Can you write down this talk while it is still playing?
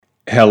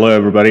Hello,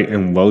 everybody,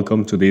 and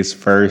welcome to this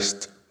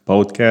first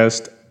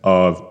podcast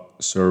of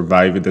the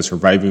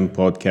Surviving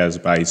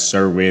Podcast by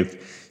Survith.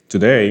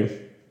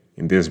 Today,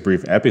 in this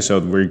brief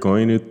episode, we're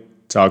going to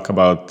talk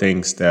about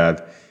things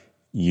that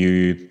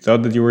you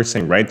thought that you were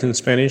saying right in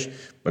Spanish,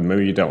 but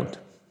maybe you don't.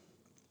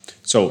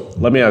 So,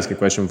 let me ask a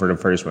question for the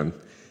first one.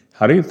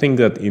 How do you think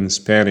that in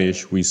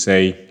Spanish we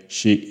say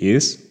she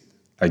is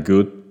a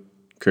good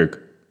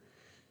cook?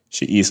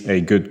 She is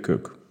a good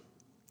cook.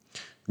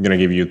 I'm going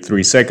to give you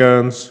 3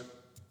 seconds.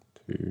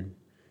 2,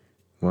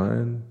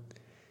 1.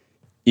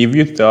 If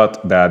you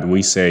thought that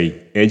we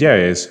say ella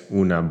es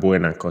una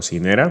buena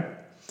cocinera,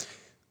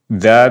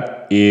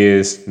 that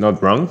is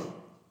not wrong,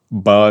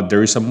 but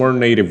there is a more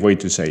native way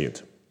to say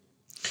it.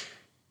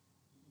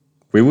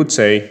 We would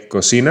say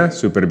cocina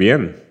súper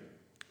bien.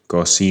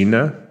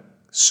 Cocina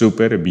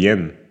súper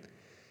bien.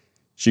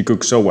 She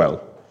cooks so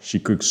well. She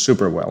cooks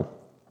super well.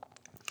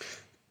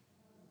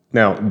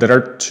 Now, there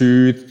are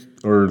 2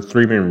 or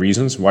 3 main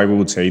reasons why we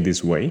would say it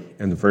this way.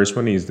 And the first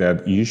one is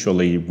that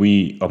usually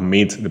we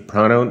omit the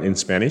pronoun in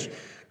Spanish.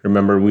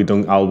 Remember, we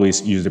don't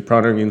always use the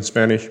pronoun in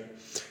Spanish.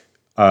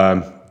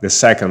 The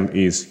second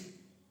is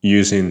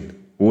using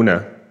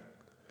una.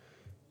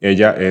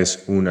 Ella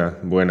es una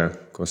buena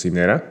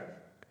cocinera.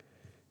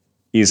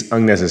 Is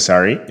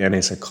unnecessary and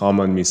is a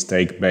common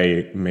mistake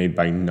made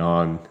by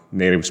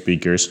non-native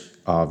speakers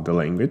of the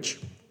language.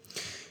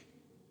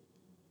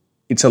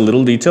 It's a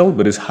little detail,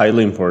 but it's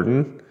highly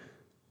important.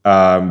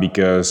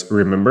 Because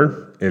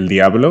remember, el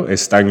diablo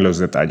está en los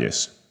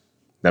detalles.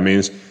 That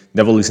means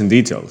devil is in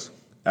details.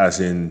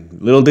 As in,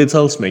 little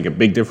details make a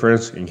big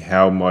difference in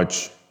how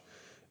much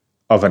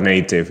of a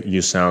native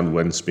you sound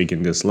when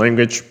speaking this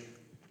language.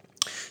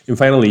 And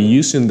finally,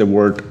 using the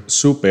word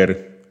super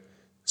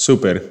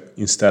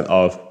instead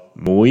of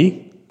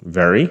muy,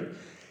 very,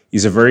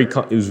 is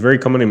very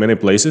common in many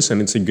places,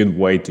 and it's a good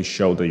way to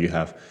show that you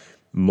have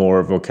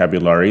more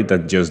vocabulary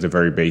than just the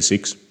very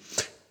basics.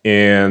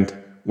 And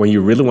when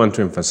you really want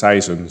to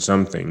emphasize on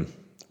something,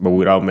 but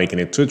without making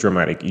it too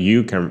dramatic,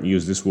 you can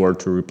use this word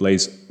to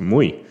replace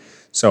muy.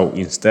 So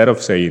instead of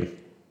saying,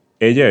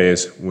 ella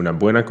es una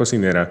buena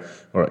cocinera,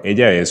 or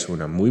ella es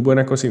una muy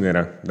buena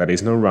cocinera, that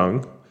is not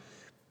wrong,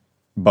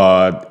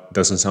 but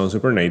doesn't sound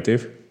super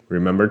native,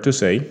 remember to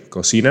say,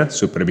 cocina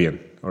súper bien,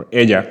 or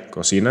ella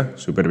cocina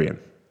súper bien.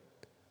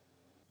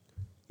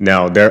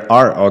 Now, there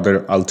are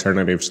other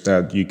alternatives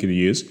that you could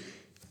use,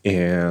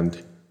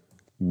 and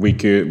we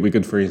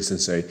could, for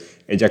instance, say,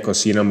 ella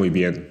cocina muy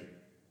bien.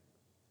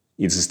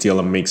 It's still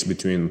a mix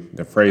between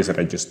the phrase that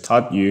I just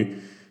taught you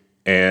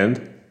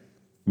and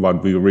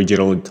what we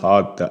originally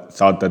thought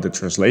that the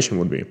translation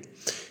would be.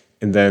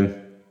 And then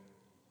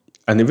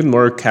an even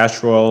more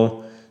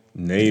casual,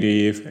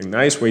 native, and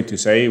nice way to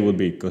say it would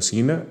be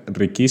cocina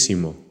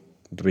riquísimo.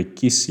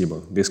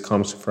 Riquísimo. This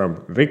comes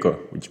from rico,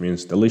 which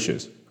means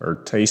delicious or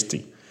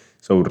tasty.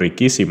 So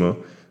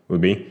riquísimo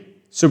would be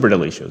super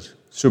delicious,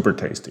 super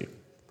tasty.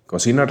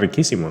 Cocina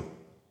riquísimo.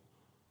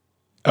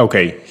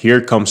 Okay,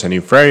 here comes a new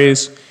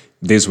phrase.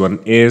 This one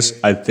is,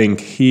 I think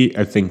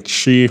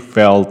she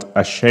felt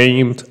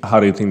ashamed. How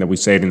do you think that we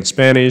say it in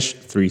Spanish?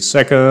 3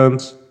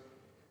 seconds.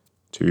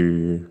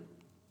 2,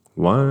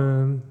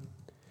 1.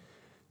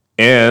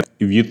 And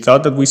if you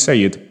thought that we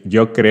say it,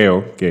 yo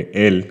creo que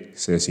él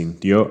se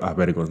sintió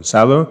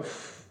avergonzado.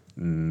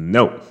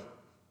 No.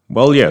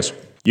 Well, yes,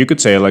 you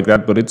could say it like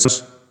that, but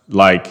it's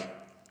like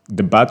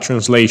the bad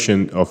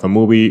translation of a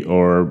movie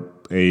or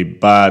a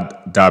bad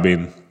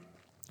dubbing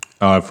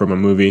from a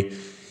movie.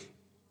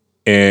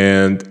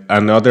 And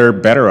another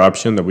better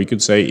option that we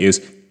could say is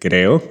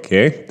creo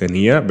que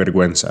tenía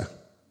vergüenza.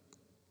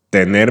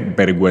 Tener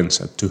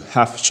vergüenza. To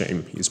have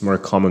shame is more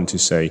common to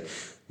say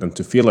than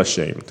to feel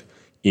ashamed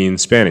in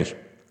Spanish.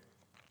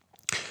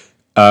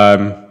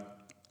 Creo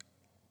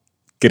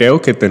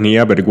que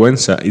tenía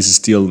vergüenza is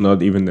still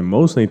not even the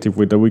most native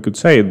way that we could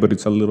say it, but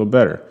it's a little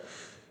better.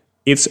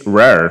 It's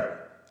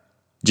rare,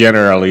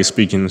 generally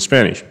speaking in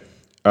Spanish.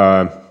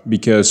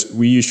 Because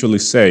we usually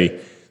say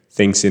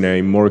things in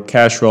a more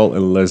casual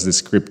and less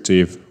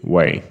descriptive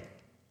way.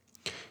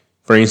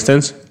 For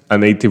instance, a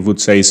native would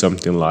say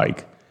something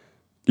like,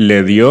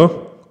 le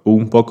dio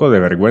un poco de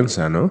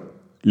vergüenza, ¿no?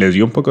 Le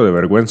dio un poco de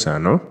vergüenza,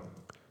 ¿no?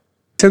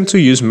 They tend to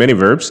use many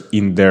verbs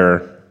in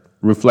their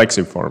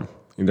reflexive form,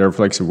 in their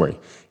reflexive way.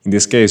 In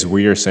this case,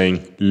 we are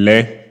saying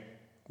le,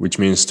 which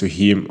means to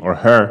him or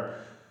her,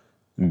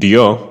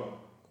 dio,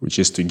 which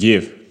is to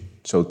give,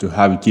 so to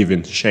have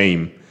given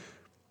shame.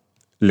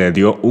 Le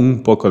dio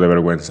un poco de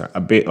vergüenza, a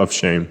bit of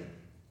shame.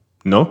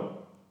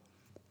 No?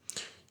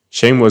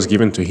 Shame was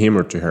given to him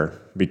or to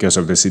her because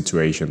of the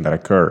situation that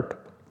occurred.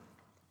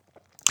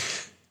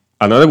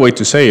 Another way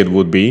to say it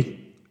would be,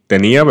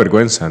 tenía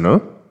vergüenza,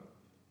 ¿no?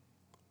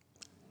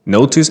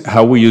 Notice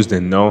how we use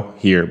the no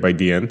here by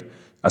the end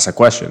as a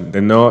question. The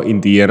no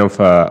in the end of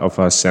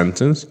a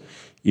sentence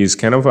is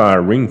kind of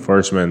a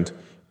reinforcement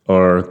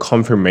or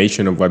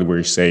confirmation of what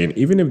we're saying.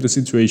 Even if the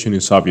situation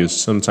is obvious,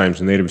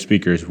 sometimes native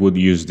speakers would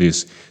use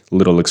this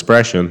little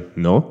expression,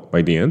 no,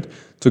 by the end,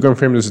 to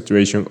confirm the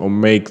situation or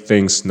make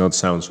things not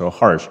sound so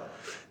harsh.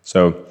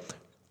 So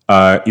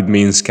it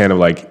means kind of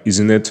like,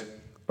 isn't it?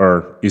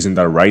 Or isn't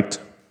that right?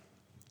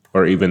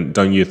 Or even,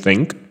 don't you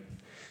think?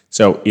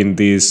 So in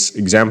this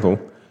example,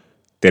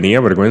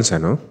 tenía vergüenza,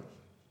 ¿no?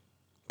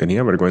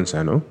 Tenía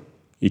vergüenza, ¿no?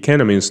 It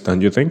kind of means,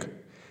 don't you think?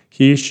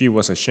 She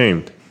was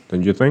ashamed,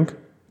 don't you think?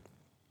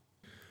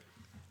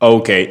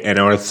 Okay, and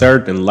our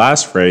third and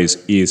last phrase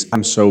is,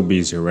 I'm so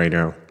busy right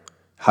now.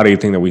 How do you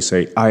think that we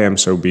say, I am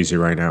so busy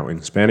right now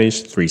in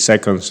Spanish? 3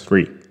 seconds,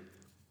 3,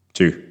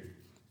 2,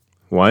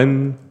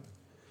 1.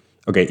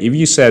 Okay, if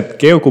you said,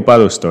 qué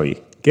ocupado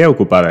estoy, qué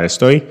ocupada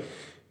estoy,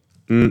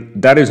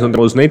 that is not the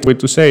most native way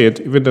to say it,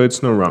 even though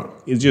it's not wrong.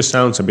 It just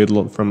sounds a bit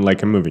from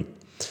like a movie.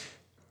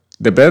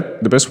 The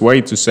best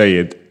way to say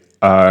it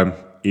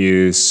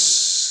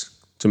is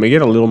to make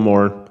it a little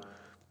more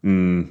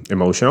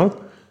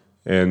emotional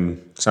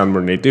and sound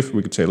more native.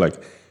 We could say like,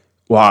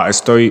 wow,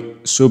 estoy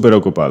súper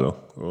ocupado.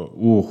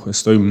 Or,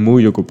 estoy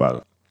muy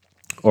ocupado.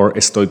 Or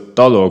estoy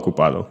todo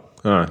ocupado.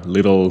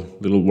 Little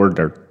word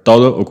there.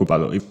 Todo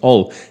ocupado. If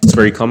all, it's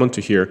very common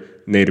to hear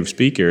native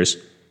speakers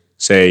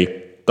say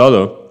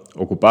todo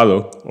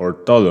ocupado or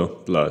todo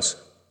plus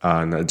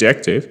an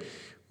adjective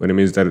when it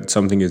means that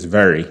something is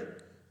very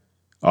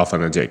of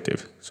an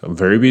adjective. So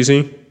very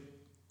busy,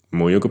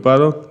 muy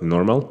ocupado,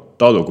 normal,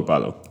 todo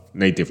ocupado,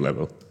 native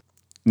level.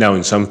 Now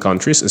in some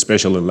countries,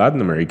 especially in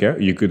Latin America,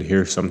 you could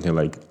hear something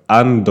like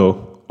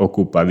ando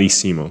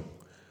ocupadísimo.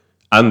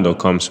 Ando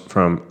comes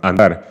from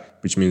andar,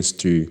 which means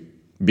to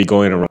be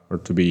going around or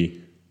to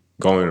be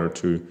going or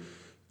to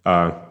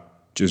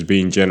just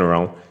be in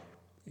general.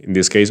 In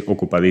this case,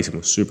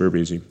 ocupadísimo, super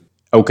busy.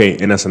 Okay,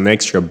 and as an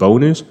extra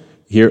bonus,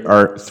 here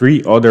are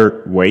 3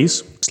 other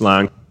ways,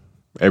 slang,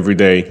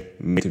 everyday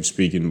native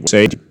speaking,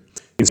 say,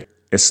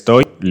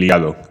 estoy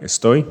liado,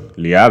 estoy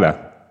liada.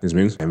 This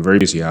means I'm very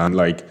busy, I'm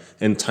like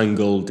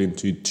entangled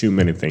into too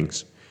many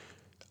things.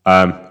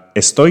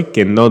 Estoy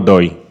que no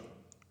doy.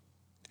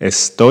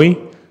 Estoy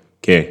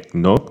que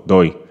no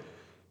doy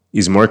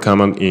is more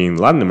common in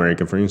Latin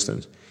America, for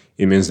instance.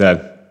 It means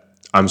that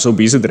I'm so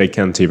busy that I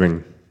can't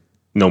even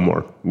no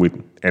more with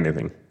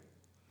anything.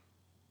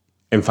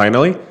 And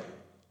finally,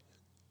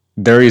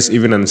 there is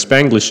even an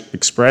Spanglish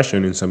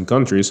expression in some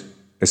countries,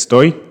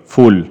 estoy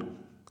full,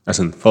 as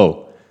in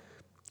full.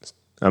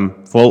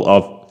 I'm full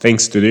of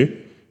things to do,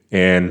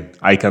 and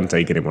I can't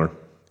take it anymore.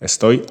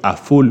 Estoy a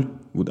full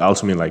would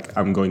also mean like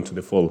I'm going to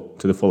the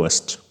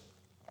fullest.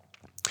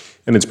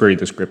 And it's pretty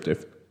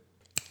descriptive.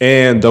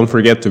 And don't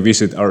forget to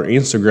visit our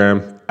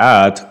Instagram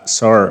at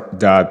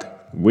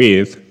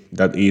sur.with,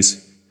 that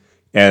is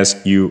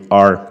sur.weith,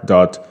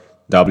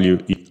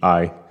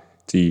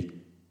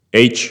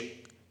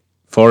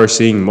 for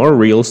seeing more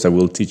reels that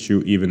will teach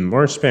you even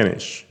more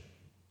Spanish.